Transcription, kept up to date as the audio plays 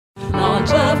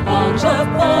Launch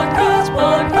Left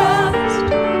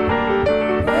podcast.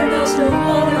 And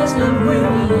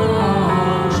we'll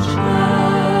launch left.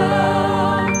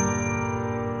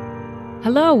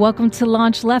 Hello, welcome to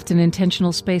Launch Left, an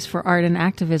intentional space for art and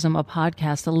activism, a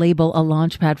podcast, a label, a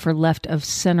launchpad for left of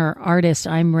center artists.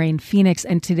 I'm Rain Phoenix,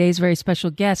 and today's very special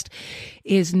guest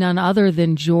is none other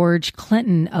than George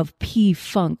Clinton of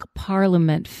P-Funk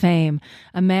Parliament fame,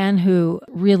 a man who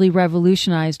really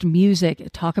revolutionized music.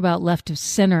 Talk about left of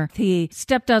center. He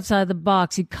stepped outside the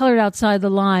box, he colored outside the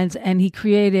lines, and he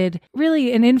created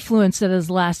really an influence that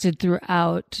has lasted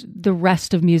throughout the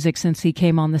rest of music since he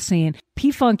came on the scene.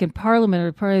 P-Funk and Parliament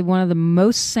are probably one of the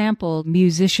most sampled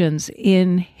musicians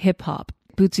in hip-hop.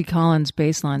 Bootsy Collins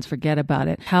bass lines, forget about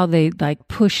it. How they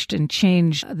pushed and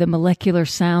changed the molecular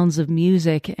sounds of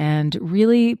music and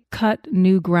really cut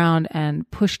new ground and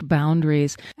pushed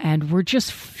boundaries and were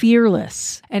just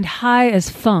fearless and high as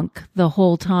funk the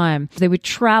whole time. They would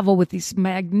travel with these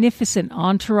magnificent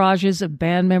entourages of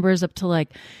band members up to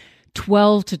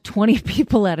 12 to 20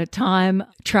 people at a time,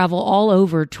 travel all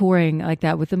over touring like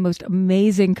that with the most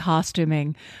amazing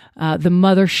costuming. The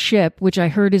mothership, which I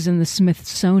heard is in the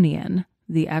Smithsonian,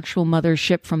 the actual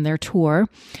mothership from their tour.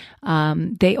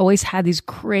 They always had these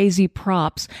crazy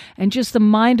props, and just the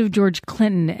mind of George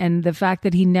Clinton and the fact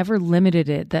that he never limited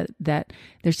it, that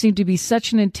there seemed to be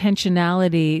such an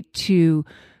intentionality to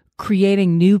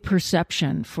creating new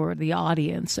perception for the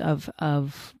audience of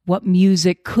what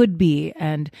music could be.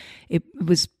 And it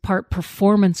was part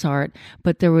performance art,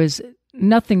 but there was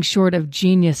nothing short of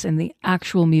genius in the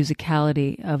actual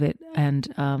musicality of it. And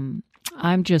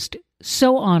I'm just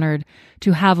so honored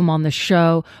to have him on the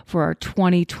show for our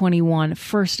 2021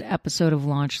 first episode of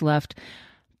Launch Left.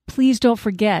 Please don't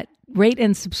forget, rate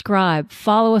and subscribe.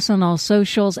 Follow us on all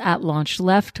socials at Launch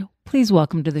Left. Please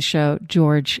welcome to the show,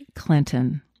 George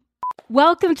Clinton.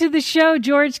 Welcome to the show,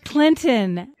 George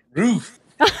Clinton. Ruth.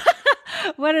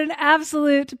 What an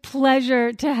absolute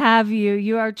pleasure to have you.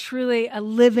 You are truly a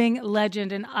living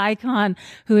legend, an icon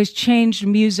who has changed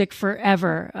music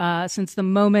forever. Since the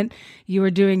moment you were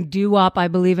doing doo-wop, I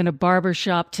believe, in a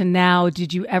barbershop to now,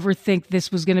 did you ever think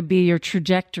this was going to be your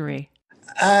trajectory?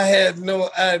 I had no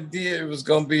idea it was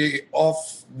going to be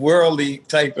off-worldly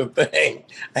type of thing.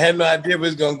 I had no idea it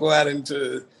was going to go out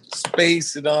into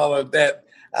space and all of that.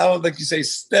 I don't think you say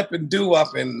step and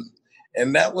doo-wop, and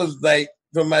that was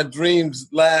from my dreams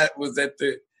live was at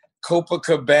the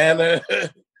Copacabana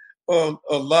or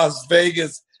Las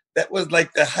Vegas. That was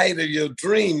like the height of your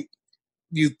dream.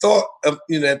 You thought of,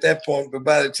 at that point, but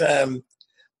by the time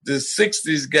the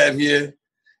 60s got here,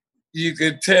 you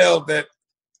could tell that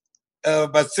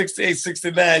by 68,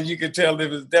 69, you could tell it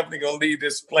was definitely going to leave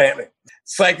this planet.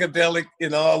 Psychedelic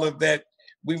and all of that.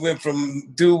 We went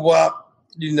from doo-wop,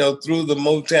 through the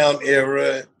Motown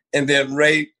era, and then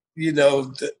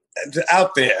to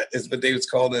out there is what they was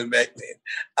calling it back then.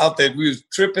 Out there, we was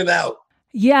tripping out.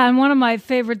 Yeah, and one of my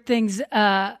favorite things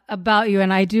about you,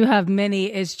 and I do have many,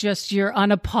 is just your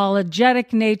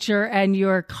unapologetic nature and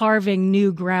your carving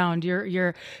new ground,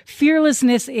 your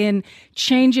fearlessness in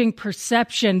changing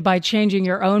perception by changing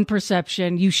your own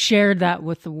perception. You shared that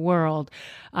with the world.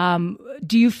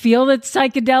 Do you feel that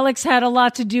psychedelics had a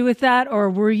lot to do with that, or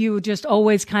were you just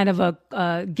always kind of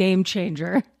a game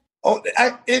changer? Oh,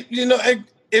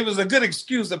 it was a good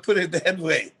excuse to put it that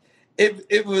way.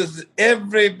 It was,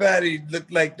 everybody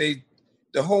looked like the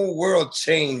whole world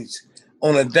changed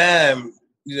on a dime,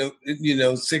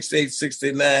 68,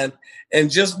 69. And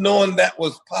just knowing that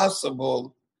was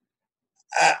possible,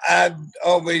 I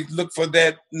always looked for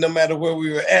that no matter where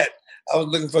we were at. I was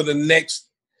looking for the next,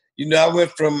 I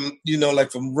went from,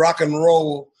 from rock and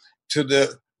roll to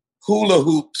the hula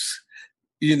hoops,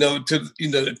 to,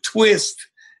 the twist,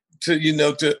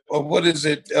 to what is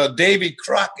it, Davy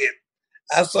Crockett.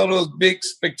 I saw those big,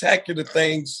 spectacular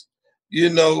things,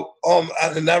 and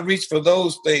I reached for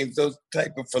those things, those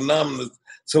type of phenomena.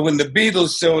 So when the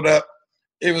Beatles showed up,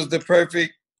 it was the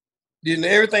perfect,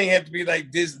 everything had to be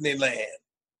like Disneyland.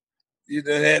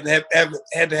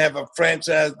 Had to have a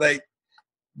franchise like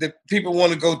that people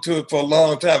want to go to it for a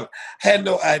long time. I had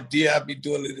no idea I'd be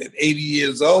doing it at 80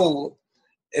 years old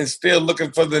and still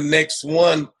looking for the next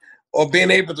one or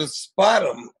being able to spot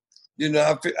them.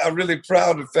 I'm really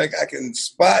proud of the fact I can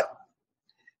spot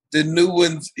the new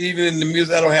ones, even in the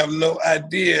music. I don't have no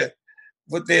idea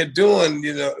what they're doing.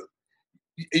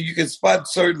 You can spot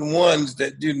certain ones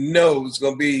that it's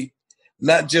going to be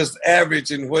not just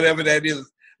average, and whatever that is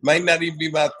might not even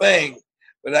be my thing,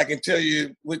 but I can tell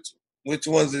you which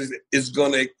ones is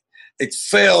going to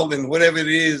excel in whatever it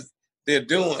is they're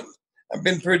doing. I've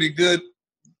been pretty good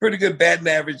batting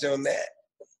average on that.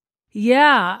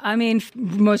 Yeah, I mean,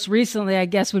 most recently, I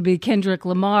guess, would be Kendrick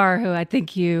Lamar, who I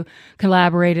think you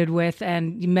collaborated with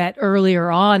and you met earlier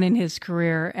on in his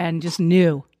career and just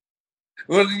knew.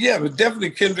 Well, yeah, but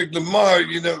definitely Kendrick Lamar,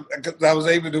 'cause I was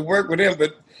able to work with him.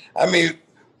 But I mean,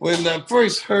 when I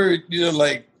first heard,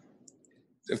 like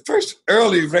the first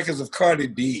early records of Cardi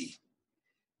B,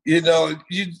 you knew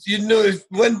it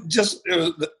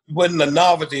wasn't a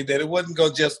novelty, that it wasn't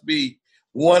going to just be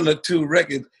one or two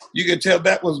records. You could tell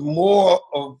that was more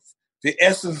of the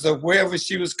essence of wherever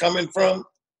she was coming from.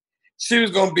 She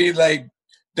was going to be like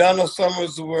Donna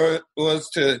Summers was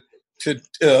to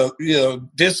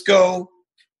disco.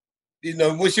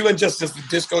 When she wasn't just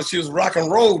disco, she was rock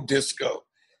and roll disco.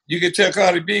 You could tell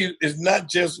Cardi B is not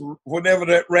just whatever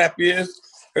that rap is,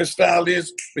 her style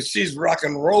is, but she's rock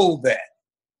and roll that.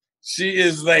 She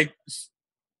is like,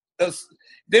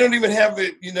 they don't even have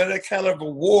that kind of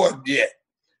award yet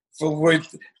for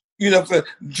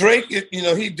Drake.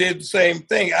 He did the same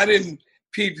thing. I didn't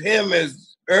peep him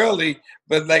as early,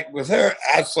 but like with her,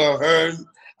 I saw her.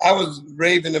 I was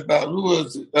raving about who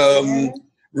was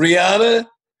Rihanna.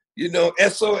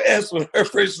 SOS, when her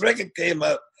first record came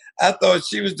out, I thought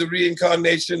she was the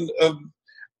reincarnation of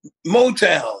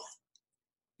Motown.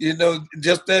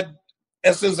 Just that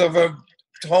essence of her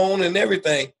tone and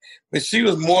everything. But she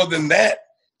was more than that.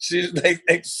 She's like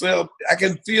excelled. I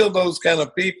can feel those kind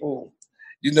of people,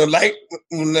 like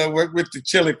when I work with the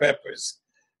Chili Peppers.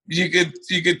 You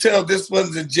could tell this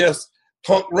wasn't just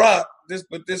punk rock,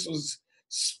 but this was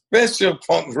special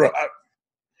punk rock.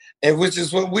 And which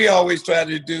is what we always try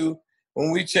to do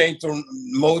when we changed from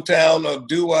Motown or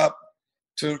doo-wop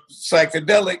to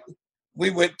psychedelic.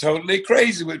 We went totally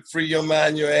crazy with Free Your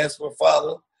Mind, Your Ass Will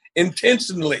Follow,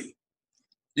 intentionally.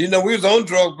 We was on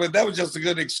drugs, but that was just a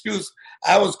good excuse.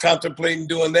 I was contemplating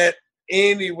doing that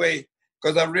anyway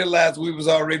because I realized we was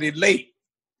already late.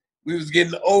 We was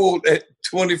getting old at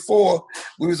 24.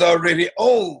 We was already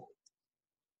old.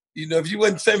 If you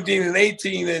wasn't 17 and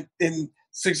 18 in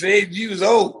 68, you was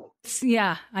old.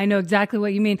 Yeah, I know exactly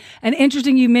what you mean. And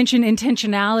interesting you mentioned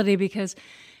intentionality because,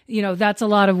 that's a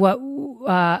lot of what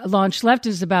Launch Left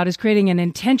is about, is creating an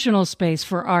intentional space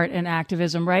for art and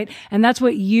activism, right? And that's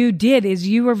what you did, is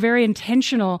you were very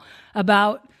intentional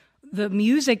about the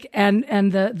music and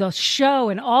the show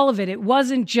and all of it. It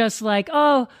wasn't just like,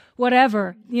 oh,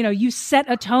 whatever. You set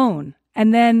a tone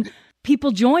and then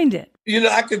people joined it.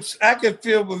 I could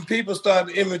feel when people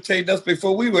started imitating us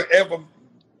before we were ever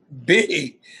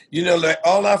big. Like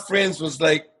all our friends was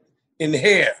like in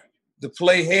Hair, the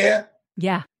play Hair.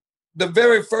 Yeah. The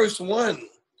very first one,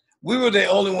 we were the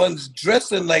only ones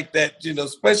dressing like that,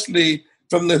 especially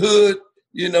from the hood,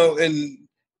 and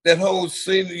that whole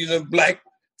scene, black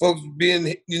folks being,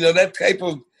 that type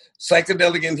of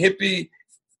psychedelic and hippie,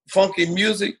 funky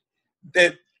music.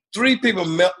 That three people,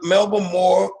 Melba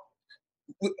Moore,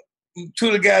 two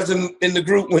of the guys in the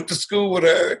group went to school with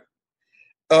her.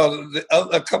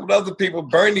 A couple of other people,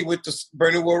 Bernie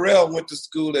Worrell went to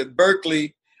school at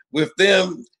Berkeley with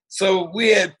them. So we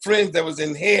had friends that was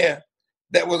in Hair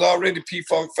that was already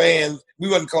P-Funk fans. We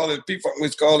wouldn't call it P-Funk, we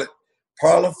was call it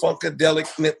Parlor Funkadelic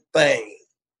thing.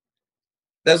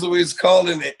 That's what we was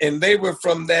calling it. And they were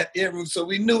from that era. So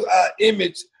we knew our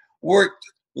image worked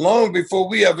long before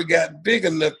we ever got big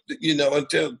enough,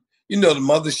 until, the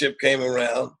mothership came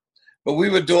around. But we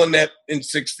were doing that in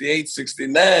 68,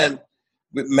 69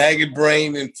 with Maggie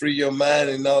Brain and Free Your Mind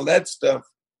and all that stuff.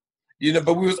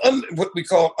 But we was what we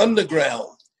call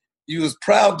underground. You was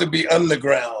proud to be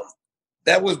underground.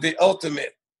 That was the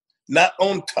ultimate, not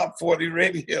on top 40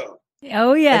 radio.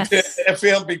 Oh, yes.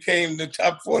 FM became the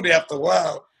top 40 after a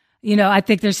while. I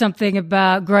think there's something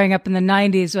about growing up in the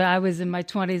 90s when I was in my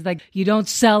 20s, like you don't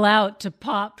sell out to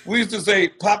pop. We used to say,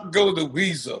 pop go to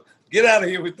Weezer. Get out of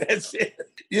here with that shit.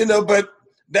 But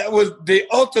that was the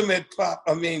ultimate pop.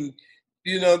 I mean,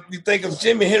 you think of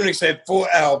Jimi Hendrix had 4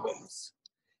 albums.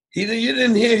 You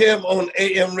didn't hear him on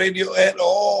AM radio at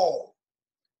all.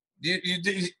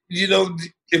 It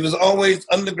was always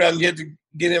underground. You had to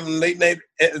get him late night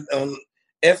on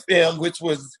FM, which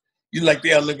was like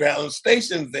the underground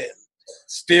stations then,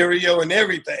 stereo and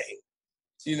everything.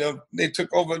 They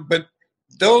took over. But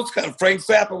those kind of, Frank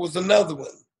Zappa was another one.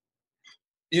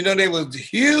 They was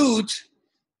huge,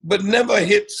 but never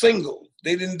hit singles.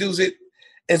 They didn't do it.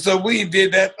 And so we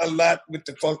did that a lot with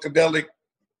the Funkadelic,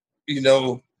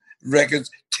 records,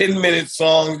 10-minute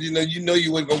songs. You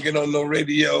weren't going to get on no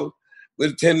radio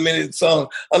with a 10-minute song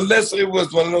unless it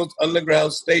was one of those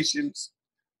underground stations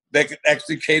that could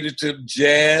actually cater to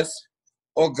jazz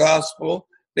or gospel.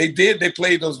 They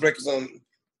played those records on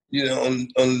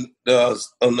the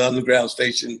underground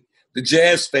station. The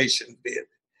jazz station did.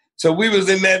 So we was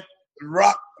in that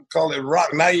rock, call it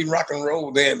rock, not even rock and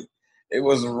roll then. It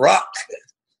was rock,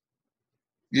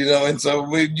 and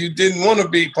so you didn't want to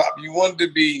be pop. You wanted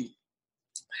to be,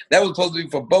 that was supposed to be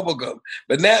for bubblegum.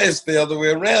 But now it's the other way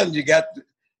around. You got to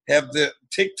have the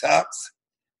TikToks.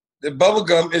 The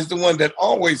bubblegum is the one that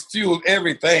always fueled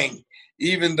everything.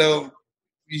 Even though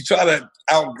you try to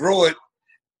outgrow it,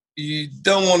 you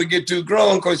don't want to get too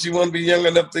grown because you want to be young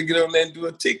enough to get on there and do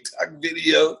a TikTok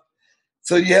video.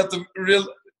 So you have to really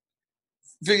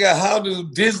figure out how do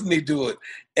Disney do it.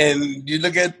 And you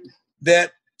look at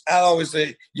that, I always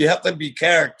say, you have to be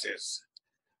characters.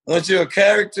 Once you're a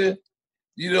character,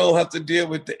 you don't have to deal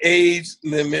with the age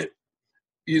limit.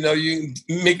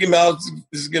 Mickey Mouse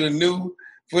is get a new,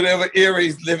 whatever era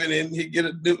he's living in, he get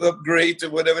a new upgrade to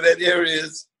whatever that era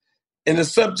is. And the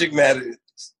subject matter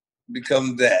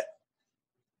becomes that.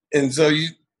 And so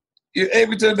you're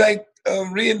able to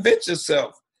reinvent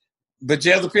yourself. But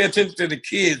you have to pay attention to the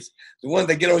kids, the ones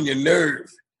that get on your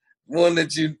nerve, one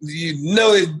that you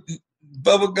know is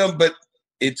bubblegum, but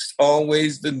it's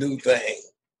always the new thing.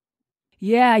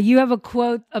 Yeah, you have a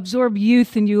quote, absorb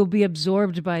youth and you will be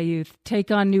absorbed by youth.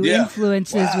 Take on new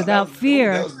influences without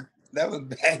fear. That was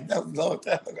bad. That was a long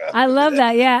time ago. I love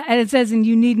that, yeah. And it says, and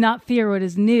you need not fear what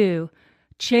is new.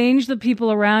 Change the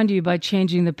people around you by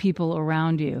changing the people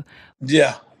around you.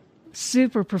 Yeah.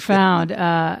 Super profound.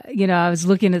 I was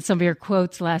looking at some of your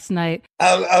quotes last night.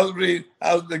 I was reading,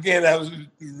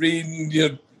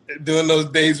 during those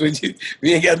days when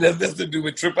we ain't got nothing else to do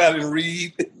but trip out and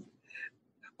read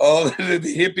all of the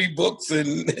hippie books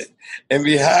and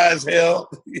be high as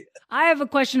hell. I have a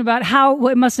question about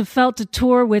what it must have felt to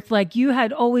tour with, you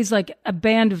had always a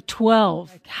band of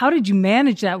 12. How did you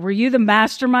manage that? Were you the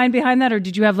mastermind behind that, or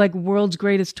did you have world's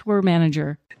greatest tour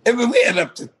manager? I mean, we had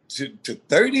up to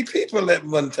 30 people at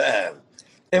one time.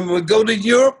 And we'd go to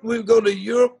Europe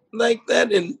like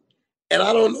that. And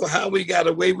I don't know how we got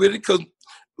away with it, because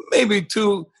maybe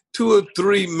two or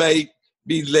three might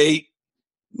be late.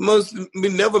 We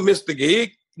never missed a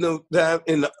gig, no time.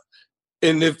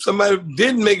 And if somebody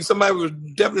didn't make it, somebody was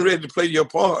definitely ready to play your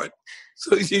part.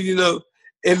 So,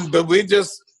 but we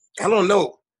just, I don't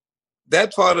know.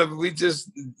 That part of it, we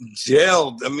just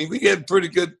gelled. I mean, we had pretty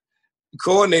good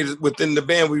coordinators within the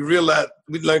band. We realized,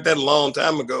 we learned that a long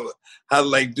time ago, how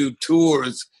to do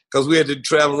tours, because we had to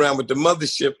travel around with the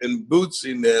mothership and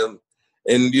Bootsy and them.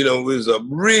 And, it was a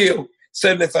real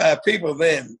 75 people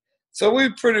then. So we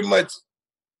pretty much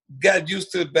got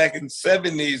used to it back in the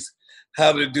 70s,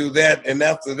 how to do that. And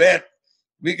after that,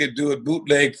 we could do it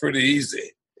bootleg pretty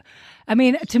easy. I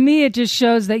mean, to me, it just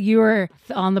shows that you were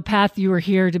on the path you were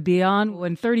here to be on.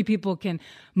 When 30 people can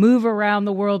move around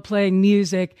the world playing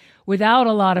music without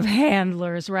a lot of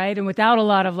handlers, right? And without a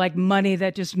lot of money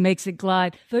that just makes it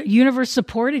glide. The universe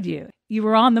supported you. You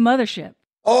were on the mothership.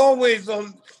 Always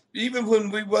on, even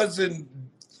when we wasn't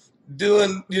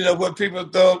doing, what people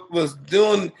thought was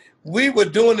doing, we were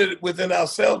doing it within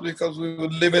ourselves because we were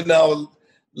living our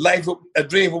life, a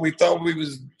dream, what we thought we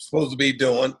was supposed to be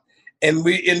doing. And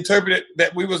we interpreted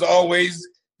that we was always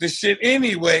the shit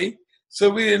anyway.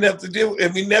 So we didn't have to deal with it.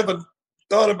 And we never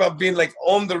thought about being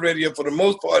on the radio for the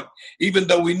most part, even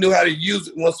though we knew how to use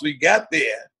it once we got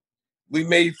there. We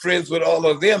made friends with all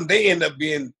of them. They ended up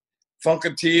being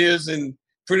Funketeers, and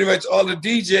pretty much all the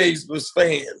DJs was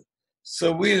fans.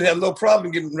 So we didn't have no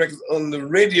problem getting records on the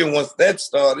radio once that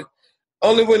started.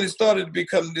 Only when it started to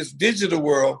become this digital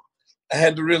world, I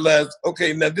had to realize,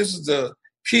 okay, now this is a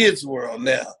kids' world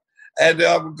now. I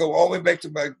would go all the way back to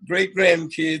my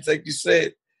great-grandkids, like you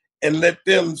said, and let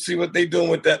them see what they're doing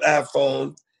with that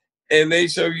iPhone. And they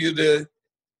show you the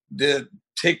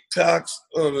TikToks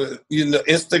or the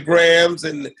Instagrams,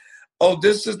 and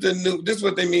this is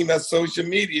what they mean by social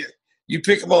media. You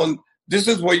pick them on, this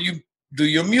is where you do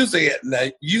your music at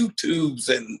night, YouTubes,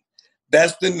 and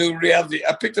that's the new reality.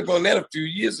 I picked up on that a few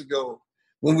years ago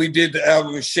when we did the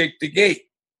album Shake the Gate.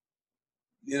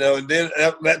 And then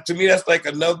that, to me, that's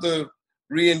another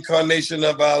reincarnation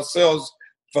of ourselves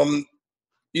from,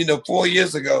 4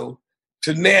 years ago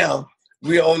to now.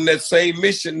 We're on that same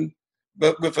mission,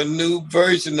 but with a new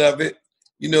version of it,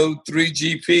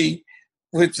 3GP,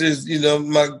 which is,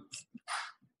 my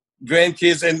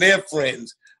grandkids and their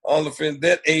friends, all the friends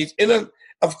that age. And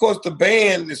of course, the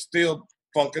band is still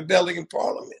Funkadelic and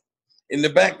Parliament in the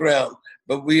background,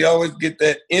 but we always get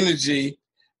that energy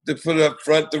to put up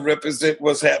front to represent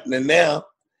what's happening now,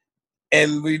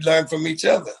 and we learn from each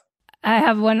other. I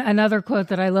have another quote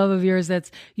that I love of yours that's,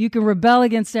 you can rebel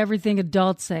against everything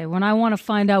adults say. When I want to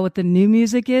find out what the new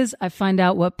music is, I find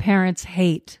out what parents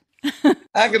hate.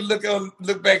 I could look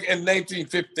back in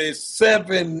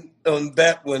 1957 on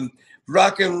that one.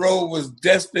 rock and roll was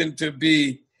destined to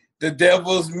be the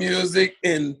devil's music.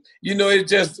 And, it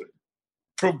just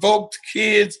provoked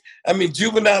kids. I mean,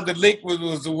 juvenile delinquent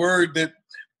was the word that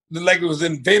like it was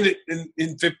invented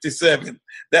in 57.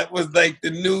 That was like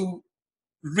the new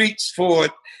reach for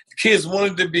it. Kids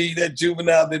wanted to be that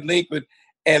juvenile delinquent,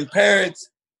 and parents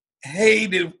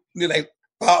hated, like,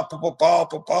 "Paw, paw, paw,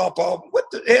 paw, paw, paw. What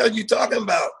the hell are you talking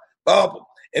about? Paw, paw."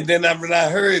 And then when I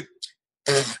heard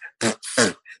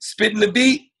spitting the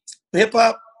beat, hip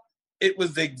hop, it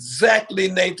was exactly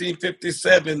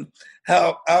 1957,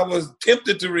 how I was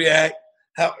tempted to react,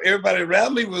 how everybody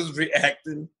around me was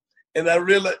reacting. And I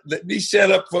realized, let me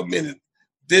shut up for a minute.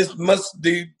 This must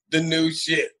be the new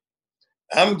shit.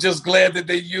 I'm just glad that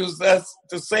they used us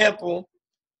to sample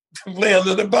to play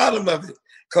under the bottom of it.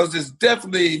 Because it's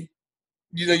definitely,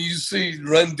 you see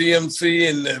Run DMC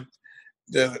and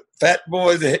the Fat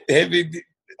Boys, the Heavy,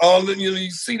 all,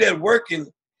 you see that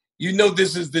working.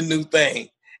 This is the new thing.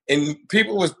 And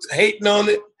people was hating on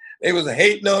it. They was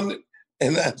hating on it.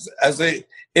 And I say,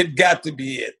 it got to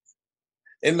be it.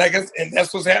 And and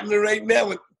that's what's happening right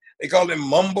now. They call it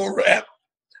mumble rap,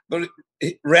 but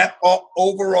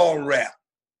overall rap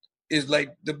is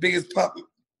like the biggest pop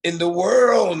in the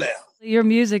world now. Your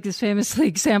music is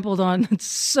famously sampled on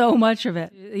so much of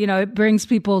it. It brings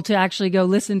people to actually go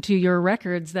listen to your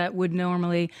records that would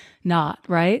normally not,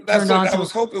 right? That's what I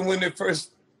was hoping when it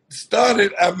first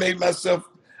started. I made myself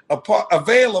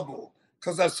available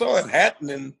because I saw it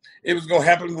happening. It was going to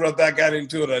happen whether I got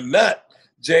into it or not.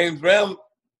 James Brown,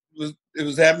 it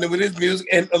was happening with his music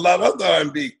and a lot of other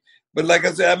R&B. But like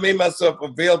I said, I made myself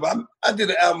available. I did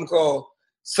an album called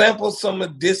Sample Some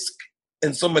of Disc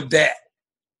and Some of Dat.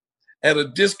 Had a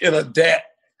disc and a DAT,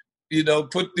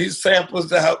 put these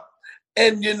samples out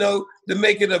and, to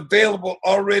make it available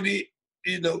already,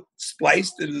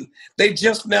 spliced. And they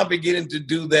just now beginning to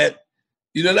do that.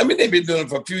 They've been doing it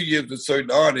for a few years with certain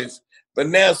artists, but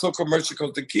now it's so commercial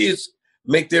because the kids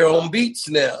make their own beats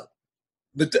now.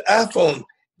 But the iPhone,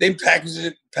 they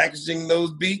packaging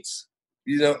those beats,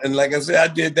 and like I said,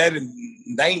 I did that in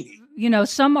 90.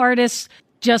 Some artists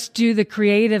just do the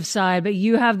creative side, but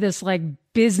you have this like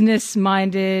business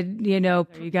minded,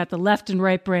 you got the left and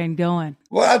right brain going.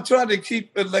 Well, I try to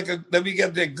keep it that we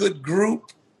got that good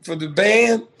group for the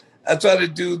band. I try to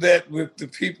do that with the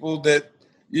people that,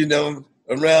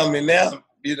 around me now,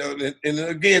 and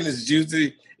again, it's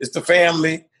the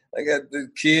family. I got the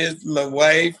kids, my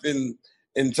wife, and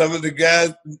some of the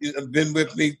guys have been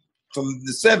with me from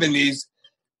the 70s.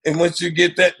 And once you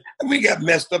get that, we got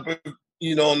messed up,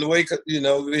 on the way,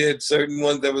 we had certain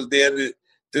ones that was there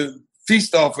to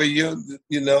feast off of you,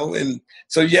 and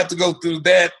so you have to go through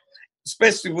that,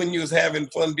 especially when you was having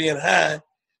fun being high.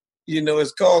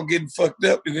 It's called getting fucked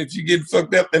up. And if you get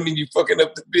fucked up, that means you're fucking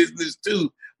up the business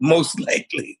too, most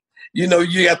likely. You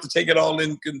have to take it all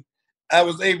in. I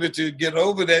was able to get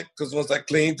over that because once I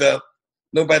cleaned up,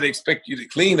 nobody expect you to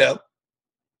clean up.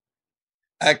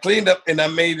 I cleaned up and I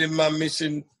made it my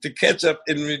mission to catch up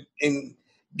and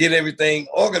get everything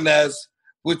organized,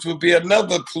 which would be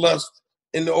another plus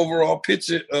in the overall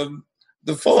picture of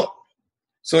the funk.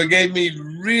 So it gave me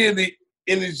really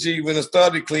energy when I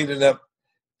started cleaning up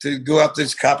to go after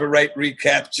this copyright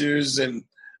recaptures and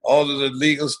all of the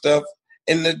legal stuff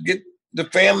and to get the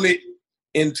family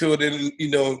into it and,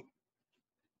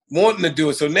 wanting to do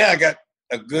it. So now I got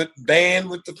a good band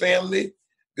with the family,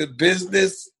 good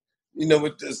business,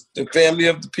 with the family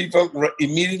of the people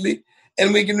immediately.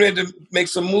 And we can ready to make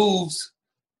some moves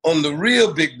on the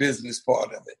real big business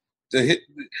part of it, to hit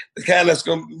the kind that's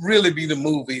going to really be the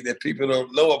movie that people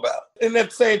don't know about. And at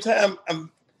the same time,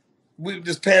 with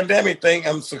this pandemic thing,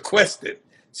 I'm sequestered.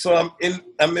 So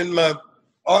I'm in my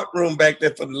art room back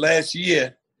there for the last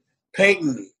year,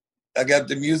 painting. I got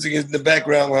the music in the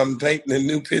background while I'm painting the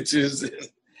new pictures,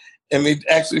 and we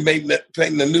actually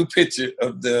painting a new picture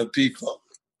of the P-Funk.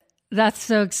 That's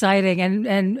so exciting.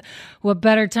 And what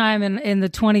better time in the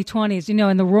 2020s,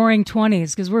 in the roaring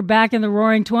 20s, because we're back in the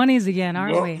roaring 20s again,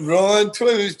 aren't we? Roaring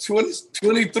 20s,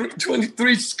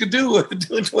 23 skidoo,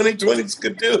 2020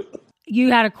 skidoo.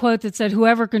 You had a quote that said,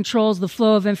 "Whoever controls the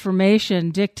flow of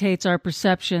information dictates our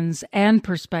perceptions and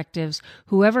perspectives.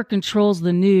 Whoever controls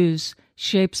the news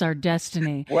shapes our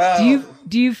destiny." Wow.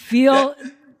 Do you feel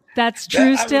that's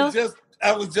true still?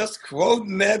 I was just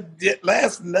quoting that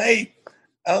last night.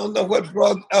 I don't know what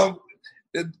brought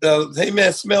hey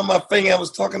man, smell my finger. I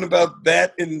was talking about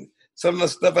that and some of the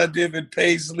stuff I did with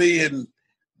Paisley and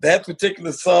that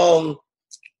particular song,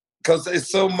 because it's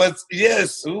so much.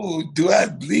 Yes, ooh, do I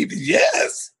believe it?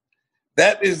 Yes,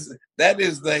 that is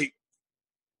like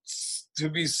to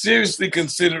be seriously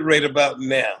considered right about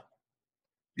now.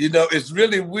 It's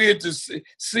really weird to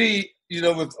see,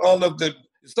 with all of the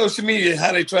social media,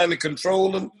 how they're trying to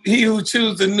control them. He who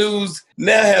chooses the news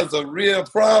now has a real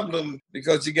problem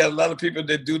because you got a lot of people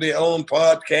that do their own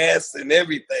podcasts and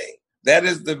everything. That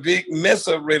is the big mess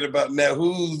up right about now.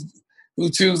 Who's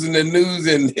choosing the news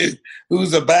and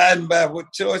who's abiding by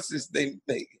what choices they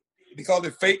make. They call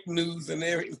it fake news and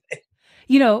everything.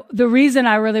 The reason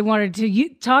I really wanted to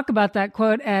talk about that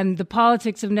quote and the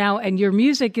politics of now and your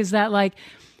music is that, like,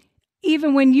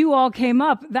 even when you all came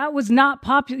up, that was not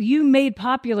popular. You made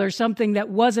popular something that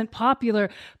wasn't popular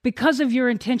because of your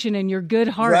intention and your good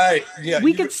heart. Right. Yeah.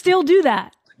 We could still do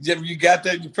that. Yeah, you got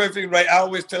that. You're perfectly right. I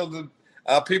always tell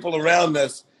our people around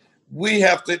us, we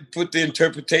have to put the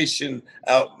interpretation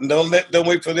out. Don't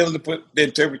wait for them to put the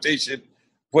interpretation,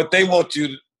 what they want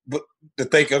you to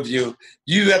think of you.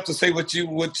 You have to say what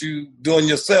you doing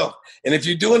yourself. And if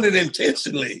you're doing it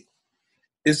intentionally,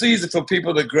 it's easy for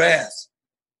people to grasp.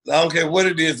 I don't care what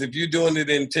it is. If you're doing it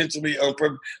intentionally on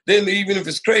purpose, then even if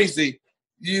it's crazy,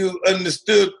 you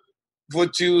understood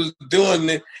what you was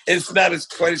doing. It's not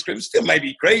quite as crazy. It still might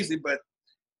be crazy, but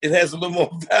it has a little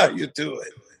more value to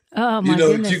it. Oh, my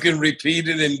goodness. You can repeat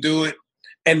it and do it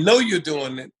and know you're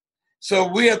doing it.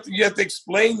 So you have to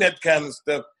explain that kind of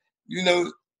stuff.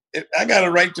 I got a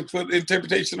right to put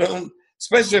interpretation on,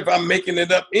 especially if I'm making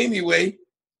it up anyway.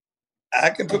 I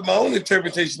can put my own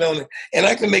interpretation on it, and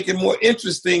I can make it more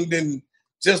interesting than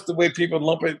just the way people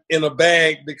lump it in a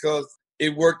bag because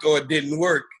it worked or it didn't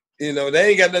work. They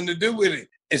ain't got nothing to do with it.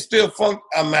 It's still funk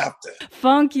I'm after.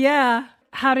 Funk, yeah.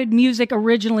 How did music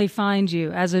originally find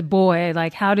you as a boy?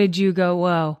 Like, how did you go,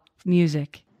 whoa,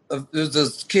 music? There's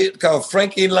this kid called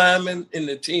Frankie Lyman in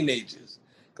the Teenagers.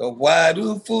 Called Why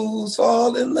Do Fools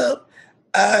Fall in Love?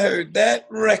 I heard that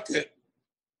record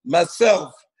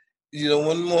myself,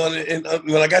 one morning. And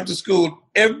when I got to school,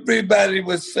 everybody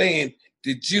was saying,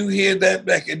 did you hear that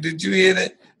record? Did you hear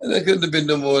that? And I couldn't have been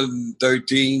no more than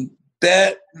 13.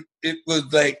 It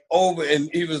was like over, and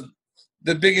he was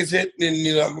the biggest hit. And,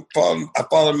 I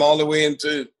followed him all the way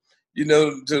into,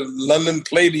 to London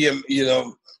Palladium,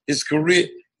 his career.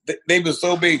 They were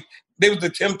so big. They were the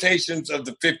Temptations of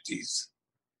the 50s.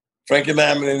 Frankie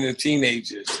Lyman and the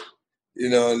Teenagers,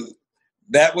 and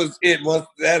that was it. Once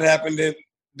that happened,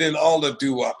 then all the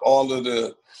doo-wop, all of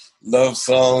the love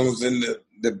songs and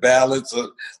the ballads of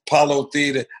Apollo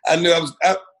Theater. I knew I was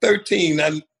 13.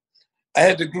 I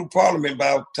had the group Parliament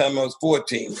by the time I was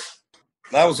 14.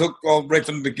 I was hooked all right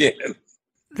from the beginning.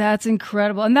 That's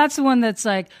incredible. And that's the one that's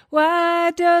like,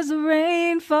 why does the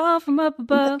rain fall from up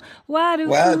above? Why do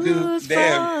fools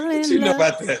fall in love? You know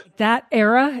about that? That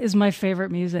era is my favorite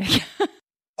music.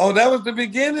 Oh, that was the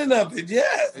beginning of it. Yeah.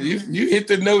 You hit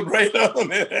the note right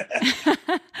on it.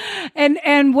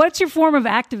 And what's your form of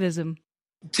activism?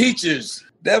 Teachers.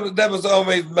 That was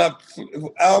always I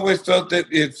always felt that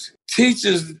if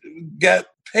teachers got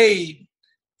paid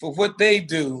for what they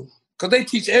do, because they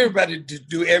teach everybody to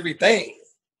do everything,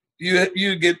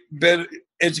 you get better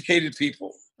educated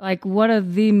people. Like, what are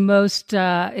the most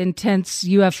intense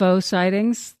UFO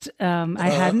sightings I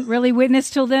hadn't really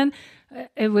witnessed till then?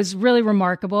 It was really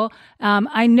remarkable.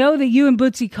 I know that you and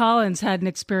Bootsy Collins had an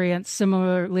experience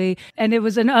similarly, and it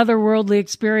was an otherworldly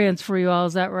experience for you all.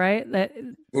 Is that right?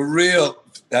 For real.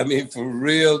 For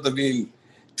real.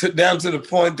 Down to the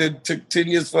point that it took 10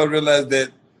 years for I realized that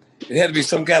it had to be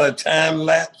some kind of time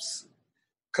lapse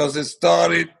because it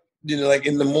started, like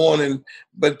in the morning.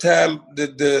 By the time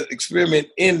the experiment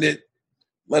ended,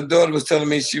 my daughter was telling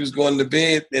me she was going to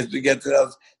bed as we got to the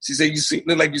house. She said,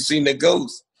 look like you seen a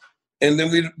ghost. And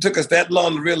then it took us that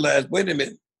long to realize, wait a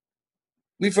minute.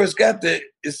 We first got there,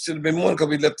 it should have been morning because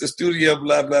we left the studio,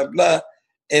 blah, blah, blah.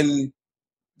 And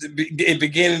it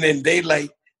began in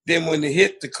daylight. Then when it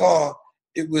hit the car,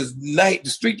 it was night. The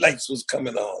street lights was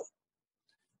coming on.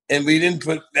 And we didn't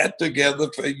put that together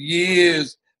for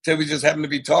years till we just happened to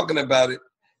be talking about it.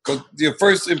 Because your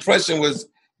first impression was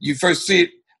you first see it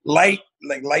light,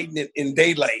 like lightning in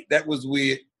daylight. That was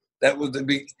weird. That was the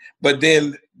big, but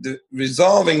then the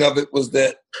resolving of it was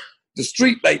that the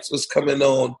street lights was coming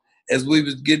on as we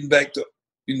was getting back to,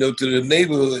 to the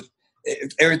neighborhood.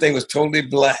 Everything was totally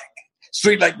black.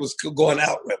 Street light was going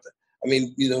out,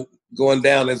 rather. Going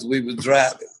down as we was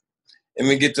driving. And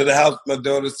we get to the house, my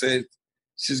daughter said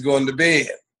she's going to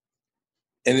bed.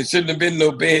 And it shouldn't have been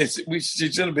no bed. She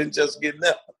should have been just getting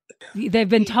up. They've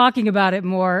been talking about it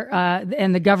more,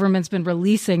 and the government's been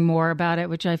releasing more about it,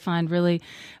 which I find really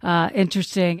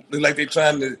interesting. Like they're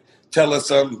trying to tell us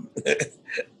something.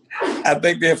 I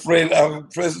think they're afraid our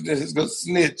president is going to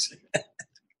snitch.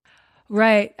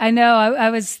 Right. I know. I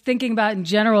was thinking about in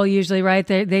general, usually, right?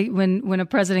 They when a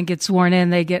president gets sworn in,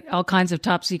 they get all kinds of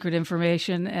top secret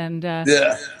information.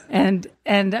 Yeah. And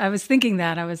I was thinking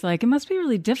that I was like, it must be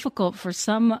really difficult for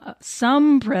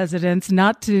some presidents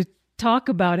not to talk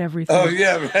about everything. Oh,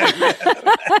 yeah.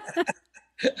 Right.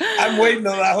 I'm waiting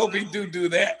on, I hope he do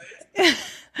that.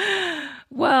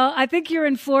 Well, I think you're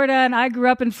in Florida, and I grew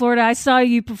up in Florida. I saw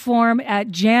you perform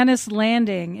at Janice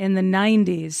Landing in the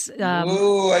 90s.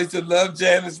 I used to love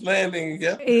Janice Landing.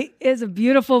 Yeah. It is a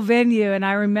beautiful venue, and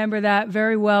I remember that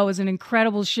very well. It was an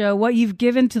incredible show. What you've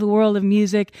given to the world of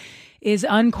music is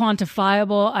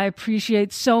unquantifiable. I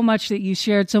appreciate so much that you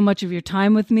shared so much of your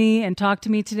time with me and talked to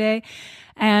me today.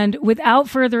 And without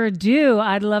further ado,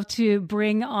 I'd love to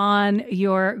bring on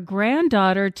your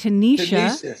granddaughter,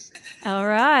 Tanisha. All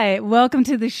right. Welcome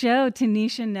to the show,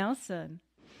 Tanisha Nelson.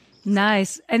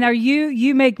 Nice. And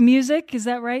you make music? Is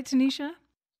that right, Tanisha?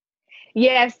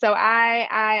 Yes. So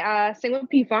I sing with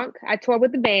P-Funk. I tour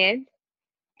with the band.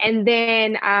 And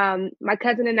then my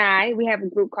cousin and I, we have a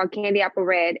group called Candy Apple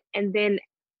Red. And then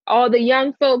all the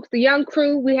young folks, the young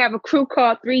crew, we have a crew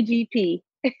called 3GP.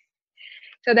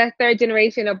 So that's third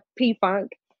generation of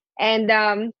P-Funk. And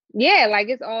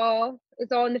it's all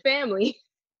in the family.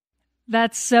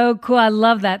 That's so cool. I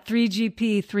love that.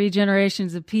 3GP, three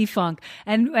generations of P-Funk.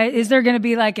 And is there going to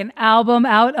be like an album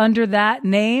out under that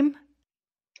name?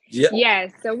 Yeah.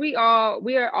 Yes. So we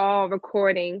are all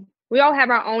recording. We all have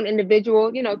our own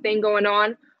individual, thing going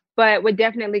on, but we're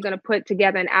definitely going to put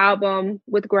together an album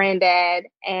with Granddad.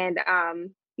 And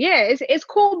it's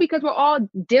cool because we're all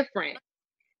different.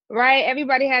 Right?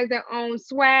 Everybody has their own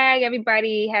swag.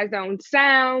 Everybody has their own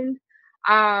sound.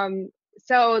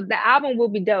 So the album will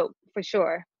be dope for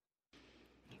sure.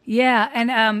 Yeah.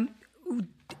 And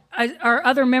are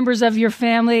other members of your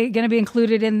family going to be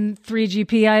included in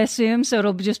 3GP, I assume? So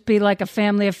it'll just be like a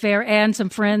family affair and some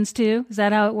friends too? Is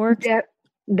that how it works?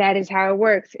 That is how it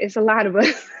works. It's a lot of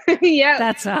us. Yeah.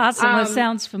 That's awesome. That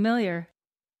sounds familiar.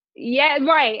 Yeah,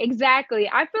 right. Exactly.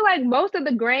 I feel like all of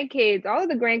the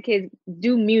grandkids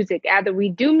do music. Either we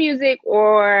do music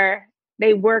or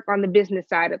they work on the business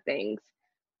side of things.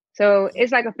 So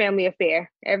it's like a family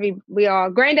affair.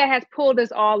 Granddad has pulled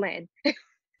us all in.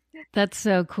 That's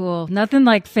so cool. Nothing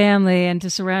like family, and to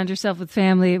surround yourself with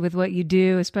family with what you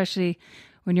do, especially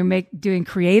when you're doing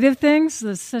creative things.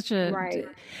 There's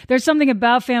there's something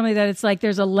about family that it's like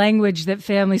there's a language that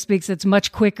family speaks that's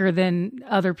much quicker than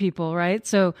other people, right?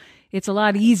 So it's a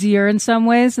lot easier in some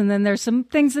ways, and then there's some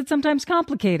things that sometimes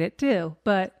complicate it too.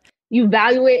 But you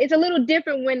value it. It's a little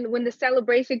different when the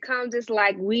celebration comes. It's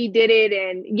like we did it,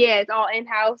 and it's all in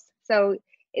house. So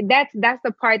that's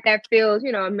the part that feels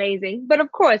amazing. But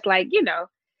of course,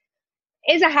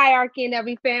 it's a hierarchy in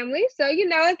every family. So,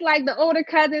 it's like the older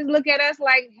cousins look at us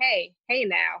like, hey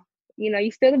now,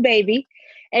 you still a baby.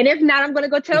 And if not, I'm going to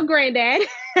go tell Granddad.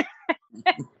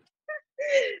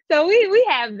 So we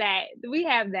have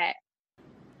that.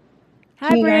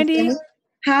 Hi, Brandy.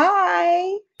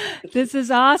 Hi. This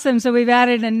is awesome. So we've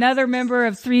added another member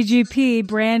of 3GP,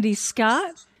 Brandy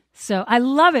Scott. So I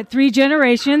love it. 3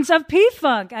 generations of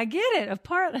P-Funk. I get it.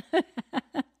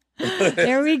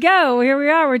 There we go. Here we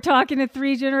are. We're talking to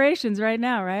 3 generations right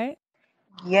now, right?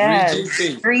 Yes.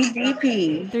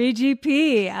 3GP.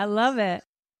 3GP. I love it.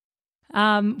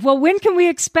 Well, when can we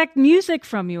expect music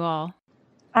from you all?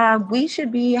 We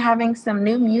should be having some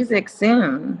new music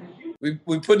soon.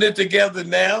 We're putting it together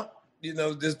now.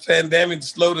 This pandemic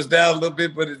slowed us down a little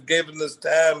bit, but it's given us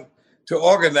time to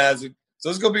organize it. So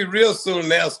it's going to be real soon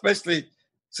now, especially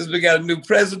since we got a new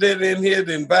president in here.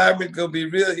 The environment going to be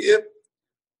real hip.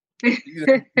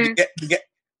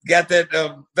 Got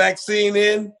that vaccine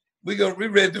in. We're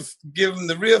ready to give them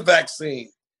the real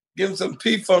vaccine. Give them some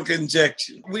P-Funk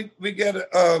injection. We got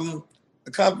a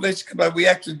compilation come out. We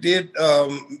actually did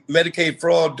Medicaid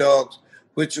Fraud Dogs,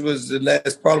 which was the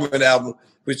last Parliament album,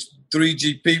 which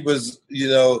 3GP was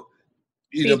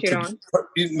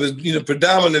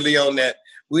predominantly on that.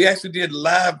 We actually did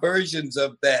live versions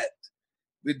of that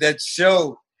with that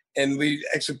show, and we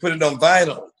actually put it on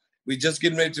vinyl. We're just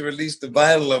getting ready to release the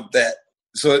vinyl of that.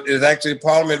 So it's actually a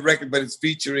Parliament record, but it's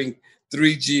featuring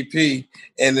 3GP,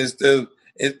 and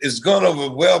it's gone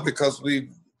over well because we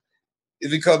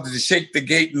called it the Shake the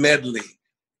Gate medley.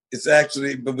 It's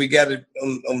actually, but we got it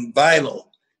on vinyl,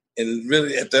 and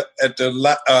really at the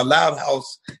Loud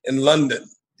House in London,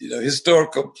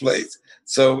 historical place.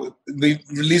 So we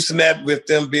releasing that with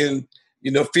them being,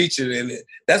 featured in it.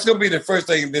 That's going to be the first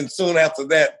thing. And then soon after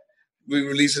that, we're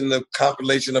releasing the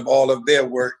compilation of all of their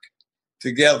work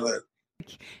together.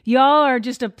 Y'all are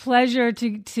just a pleasure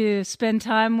to spend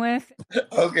time with.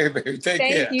 Okay, baby. Take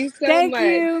care. Thank you so Thank much.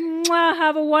 you. Mwah.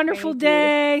 Have a wonderful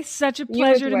day. Such a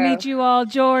pleasure to meet you all.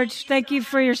 George, thank you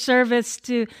for your service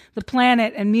to the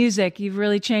planet and music. You've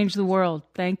really changed the world.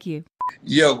 Thank you.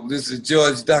 Yo, this is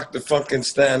George Dr.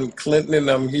 Funkenstein Clinton, and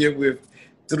I'm here with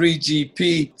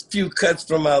 3GP. Few cuts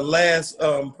from our last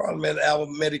Parliament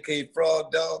album, Medicaid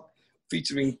Fraud Dog,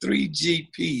 featuring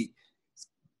 3GP,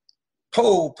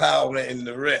 Pole Power, and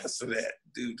the rest of that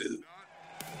doo-doo.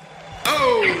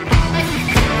 Oh!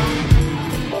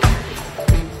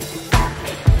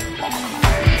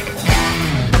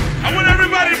 I want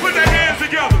everybody to put their hands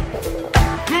together.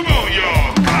 Come on,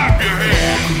 y'all. Clap your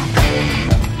hands.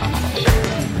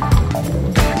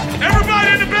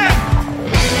 Everybody in the back,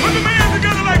 put them hands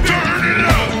together like that. Turn it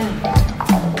up.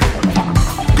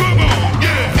 Come on,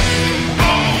 yeah.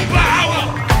 Pole power.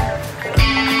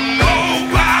 Pole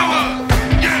power.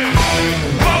 Yeah.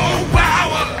 Pole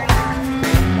power.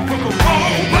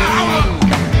 Pole power.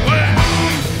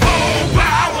 Pole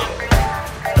power.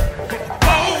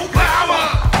 Pole power.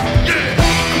 Yeah.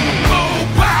 Pole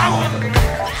power.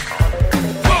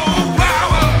 Pole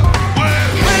power.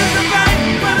 Where's the fight?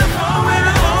 Where the hole in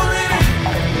it?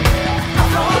 A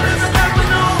hole is a fight with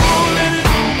no hole in it.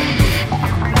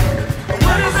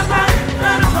 What is a fight?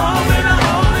 Where the hole in a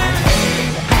hole in it?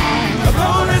 A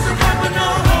hole is a fight with no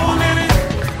hole in it.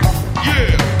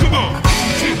 Yeah, come on.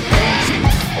 Shit.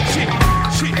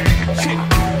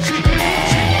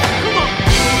 Come on.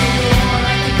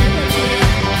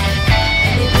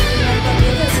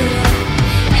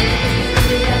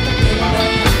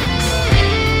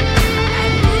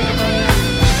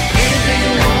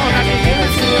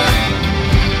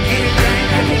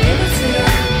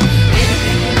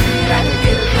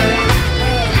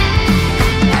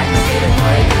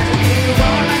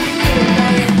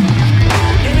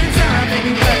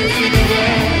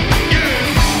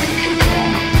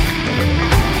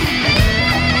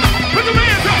 Put the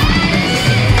hands up.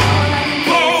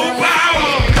 Pole power.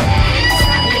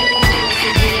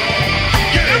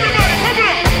 Yeah, everybody, pump it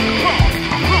up. Pump.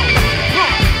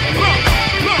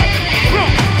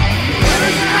 What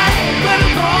is a high? What a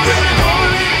hole in a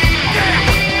hole in it. Yeah.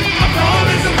 A hole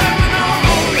is a weapon, no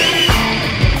hole in it.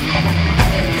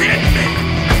 Hit me.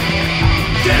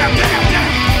 Down.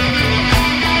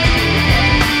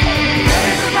 What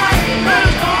is a high? What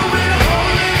a hole in a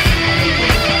hole in it.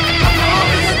 A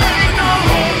hole is a weapon, no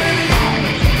hole in it.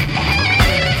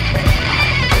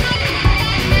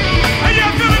 How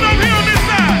y'all feeling up here on this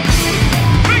side?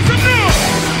 Make some noise.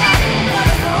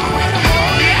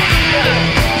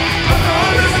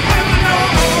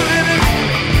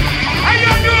 How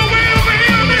y'all doing way over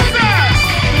here on this side?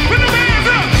 Put them hands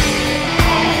up.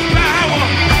 Pole power.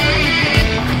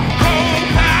 Pole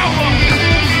power.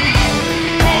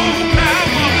 Pole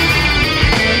power.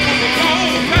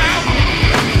 Pole power.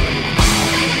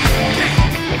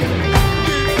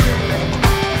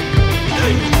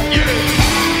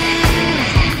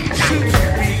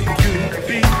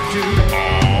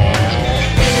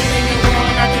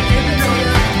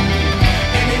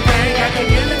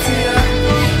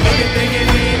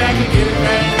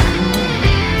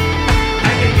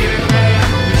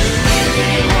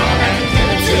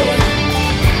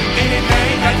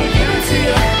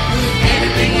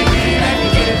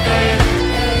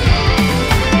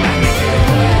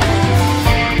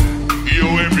 Yo,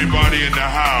 everybody in the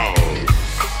house,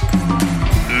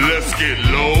 let's get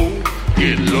low.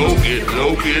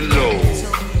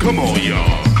 Come on,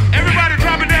 y'all. Everybody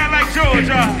drop it down like George,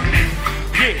 y'all.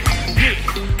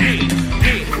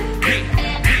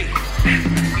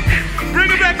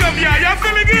 Bring it back up, y'all. Y'all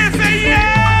feeling good? Say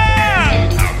yeah!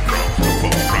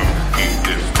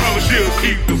 Promise you'll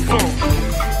keep the phone.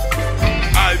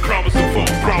 I promise the phone.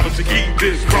 Promise to keep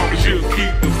this. Promise you'll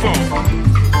keep the phone.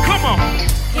 Come on.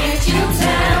 Can't you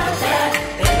tell that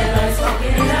everybody's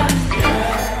fucking it up?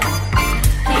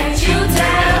 Can't you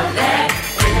tell that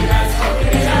everybody's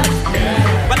fucking it up?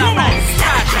 But alright,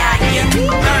 Sky here,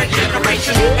 third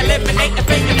generation, eliminate the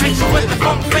fake patient with the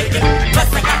phone faking. Plus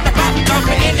I got the body dog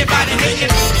for anybody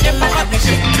hating. In my other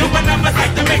shit, doing numbers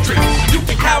like the Matrix. You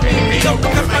can count me though,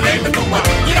 cause my name is the one.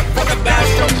 Get up for the bad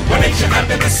stroke, one nation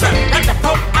under the sun. Like the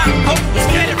Pope, I'm Pope, let's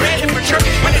get it ready for church.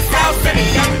 When it's all said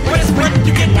and done, when it's work,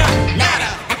 you get done. Nada,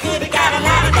 I could've got a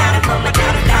lot of data from my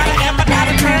data, and my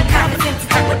data turn confidence to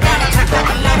talk with data. I got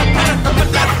a lot of data from my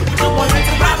data. 2 1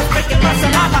 to robbers, making my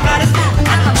son all my hottest.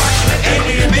 I'm a Martian,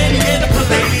 alien, in a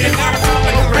Palladian, not a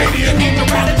problem, Arabian, in the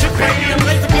world of Japan,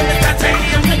 laser with the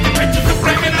titanium, take the pictures of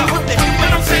framing, I hope they do what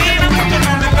I'm saying, I'm working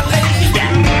on it,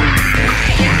 Palladian.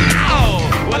 Oh,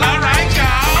 well, alright,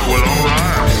 y'all. Well,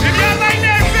 alright. If y'all like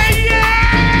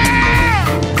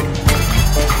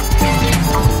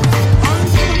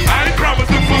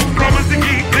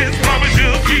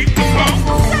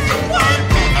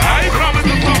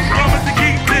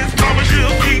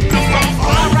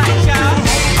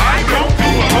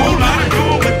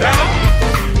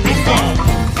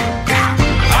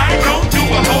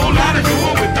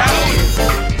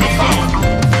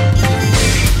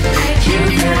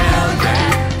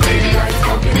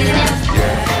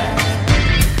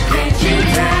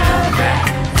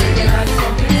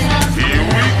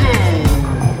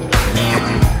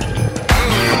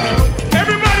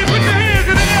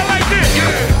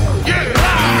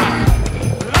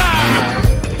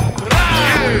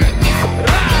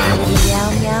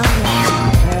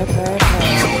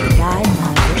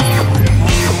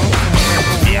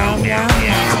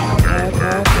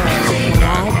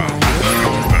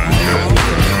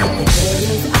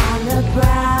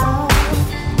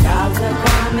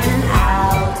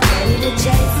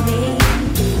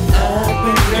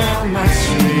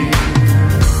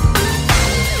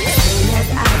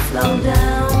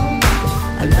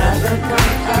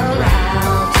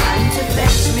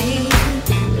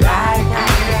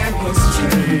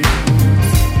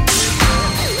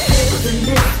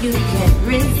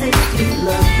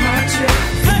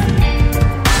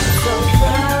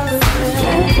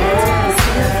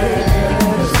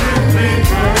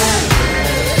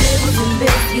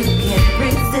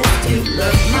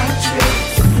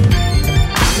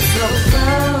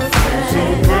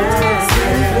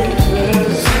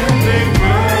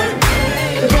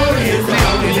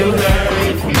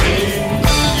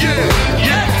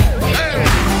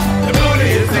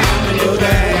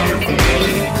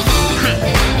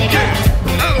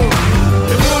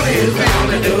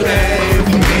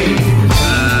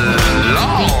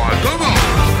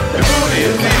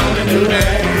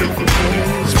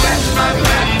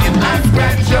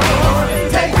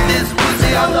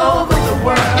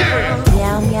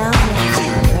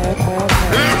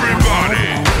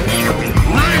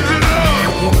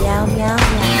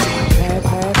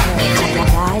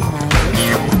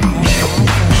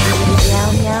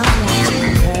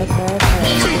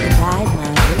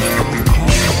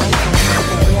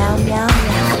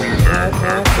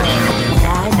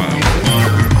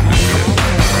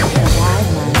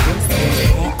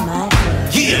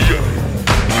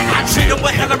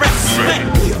a hell of respect.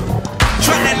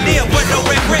 Trying to live with no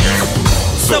regrets,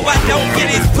 so I don't get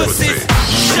his pussy's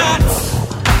shots,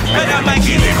 but I might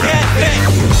get his cat back.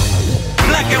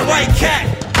 Black and white cat,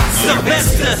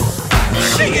 Sylvester,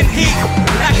 she in heat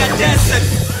like a desert.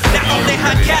 The only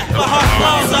hot cat, but her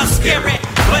claws are scary.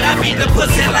 But I beat the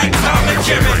pussy like Tom and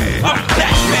Jerry. I'm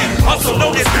Batman, also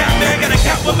known as Batman. Got a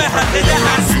cat woman, I did a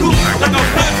high school like a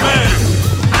Batman.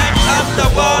 I'm off the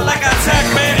wall like a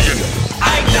Tackman.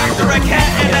 I doctor a cat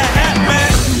in a hat,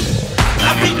 man.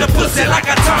 I beat the pussy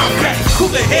like a tomcat. Cool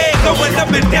the head going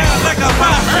up and down like a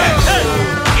rocket.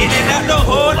 In and out the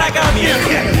hole like a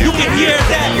meerkat. You can hear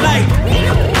that like,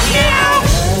 yeah.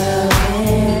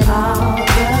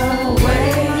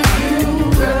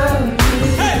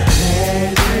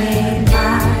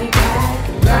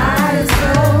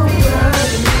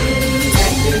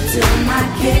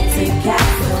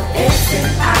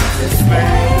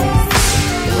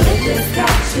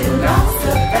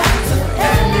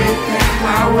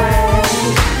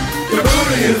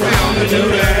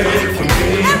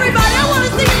 Everybody, I want to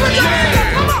see you put your hands up.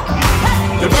 Come on.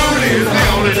 The booty is the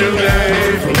only new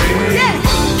day for me. Yeah.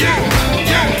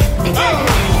 Oh,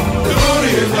 the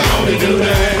booty is the only new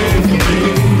day for me.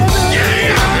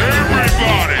 Yeah,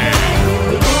 everybody.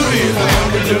 The booty is the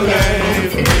only new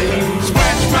day for me.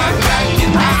 Scratch my back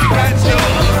and I scratch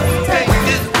yours. Take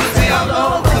this pussy all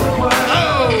over the world.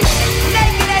 Oh.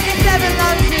 Naked 87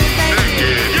 longitude, thank you.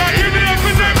 Y'all give it up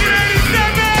for Naked 87.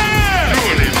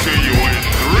 Doing it to you in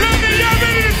 3. Y'all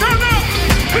ready to turn up?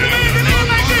 Put them in the middle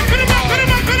like this. Put them up, put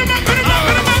them up, put them up, put them up,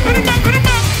 put them up, put them up, put them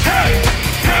up. Hey,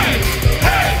 hey,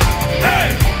 hey, hey,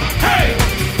 hey,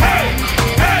 hey,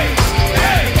 hey,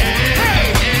 hey,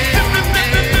 hey.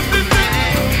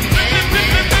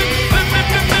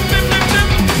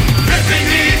 Ripping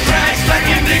these tracks like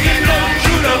a nigga no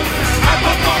judo. I'm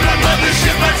up on the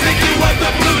mothership, I take you up to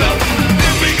Pluto.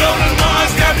 Then we go to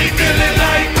Mars, got me feeling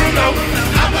like Bruno.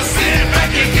 I'ma sit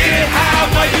back and get high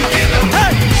while you get low.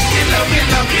 Get low, get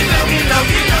low, get low, get low,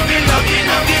 get low, get low, get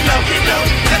low, get low, get low.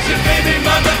 That's your baby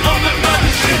mother on the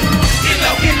mothership. Get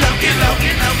low, get low, get low,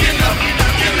 get low, get low, get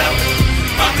low, get low.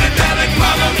 Funkadelic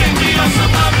mama, get me on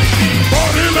some other shit.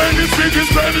 Party ladies speaking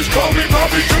Spanish, call me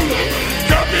Bobby Chulo.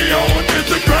 Got me on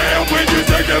Instagram when you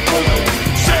take that photo.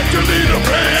 Said you lead a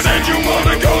band and you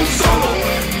wanna go solo.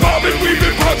 Bobby, we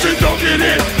been punching, don't get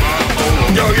in.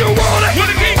 Yo, you want it?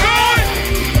 Wanna keep going?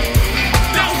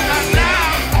 Don't stop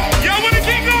now. Yo, wanna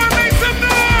keep going? Make some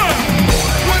noise.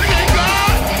 Wanna keep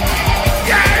going?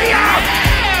 Yeah, yeah.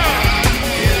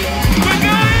 We're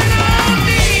going on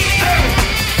these. Hey,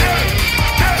 hey,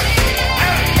 hey,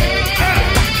 hey,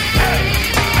 hey,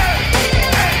 hey,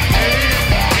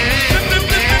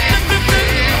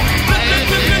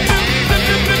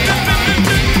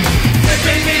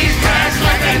 Flipping these tracks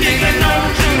like a nigga no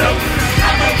judo.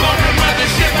 I'm up on the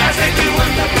mothership, I take you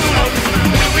up to Pluto.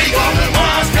 When we go to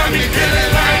Mars, got me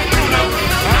feeling like Bruno.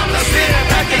 I'ma sit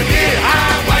back and get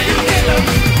high while you get low.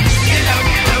 Get low,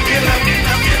 get low, get low, get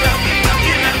low, get low, get low,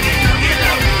 get low, get low, get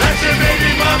low. That's your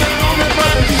baby mama on the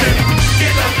mothership.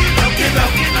 Get low, get low, get low,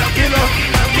 get low, get low, get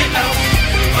low, get low.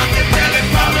 Funkadelic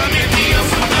mama, get me on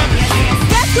some other shit.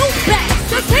 Get you back.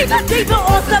 Just keep it deeper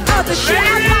on some other shit.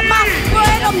 I got my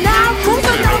bread up now,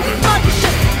 cruising on this other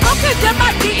shit. Okay, then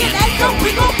my DNA, so we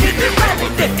gon' keep it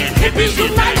relevant. Hippies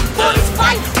unite for this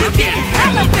fight, we get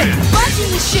relevant.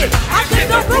 Bunching the shit, I get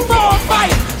the room on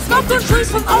fire. Smoking trees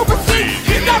from overseas,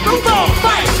 keep that room on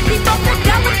fire. Keep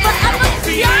Funkadelic forever,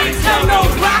 see I ain't tell no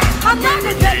lie. I'm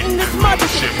navigating this mother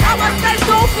shit. How I stay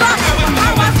so fly,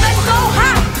 how I stay so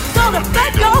high. So the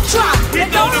fake don't try, you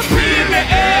know the pee in the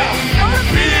air. Know the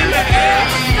pee in the air.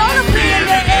 Know the pee in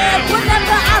the air.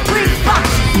 Whenever I breathe fire.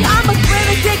 See, I'm a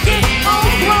really digging,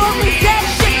 homegrown and dead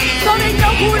shit. So they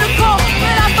know who to call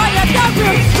when I fire that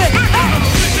real spit.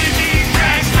 Flipping these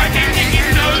tracks like a nigga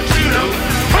no judo.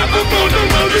 I'm up on the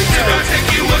mothership, I take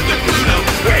you up to Pluto.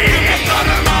 When we go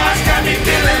to Mars, got me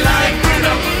feeling like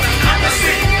Bruno. I'ma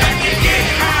sit back and get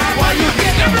high while you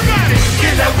get everybody.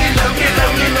 Get low, get low, get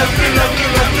low, get low, get low,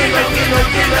 get low, get low, get low,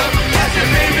 get low. That's your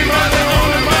baby mother on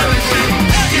the mothership.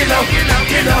 Get low, get low,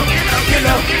 get low, get low, get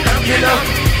low, get low, get low.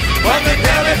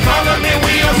 Funkadelic, follow me,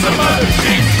 we on some other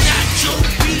shit.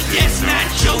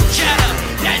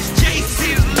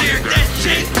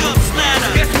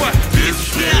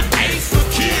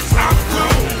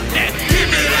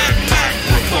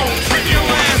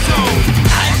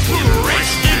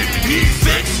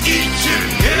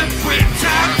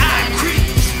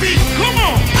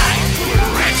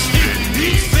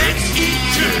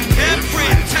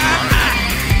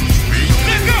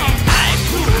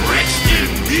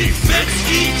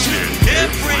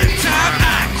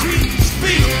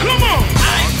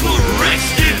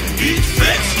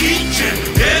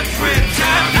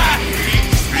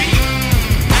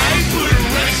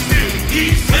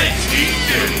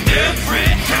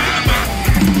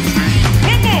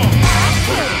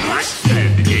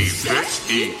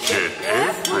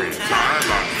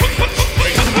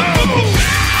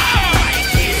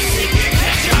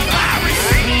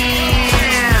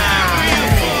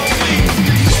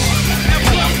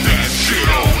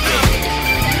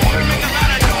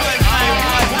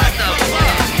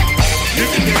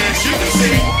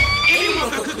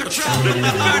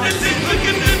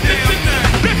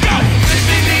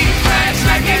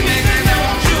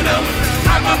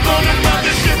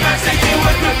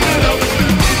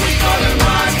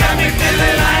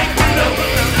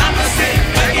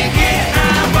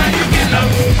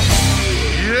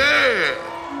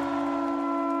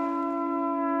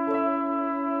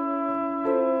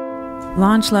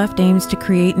 Launch Left aims to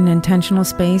create an intentional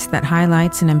space that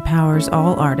highlights and empowers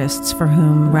all artists for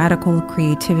whom radical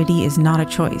creativity is not a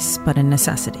choice, but a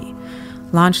necessity.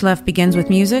 Launch Left begins with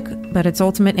music, but its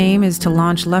ultimate aim is to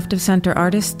launch left-of-center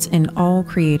artists in all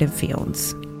creative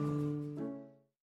fields.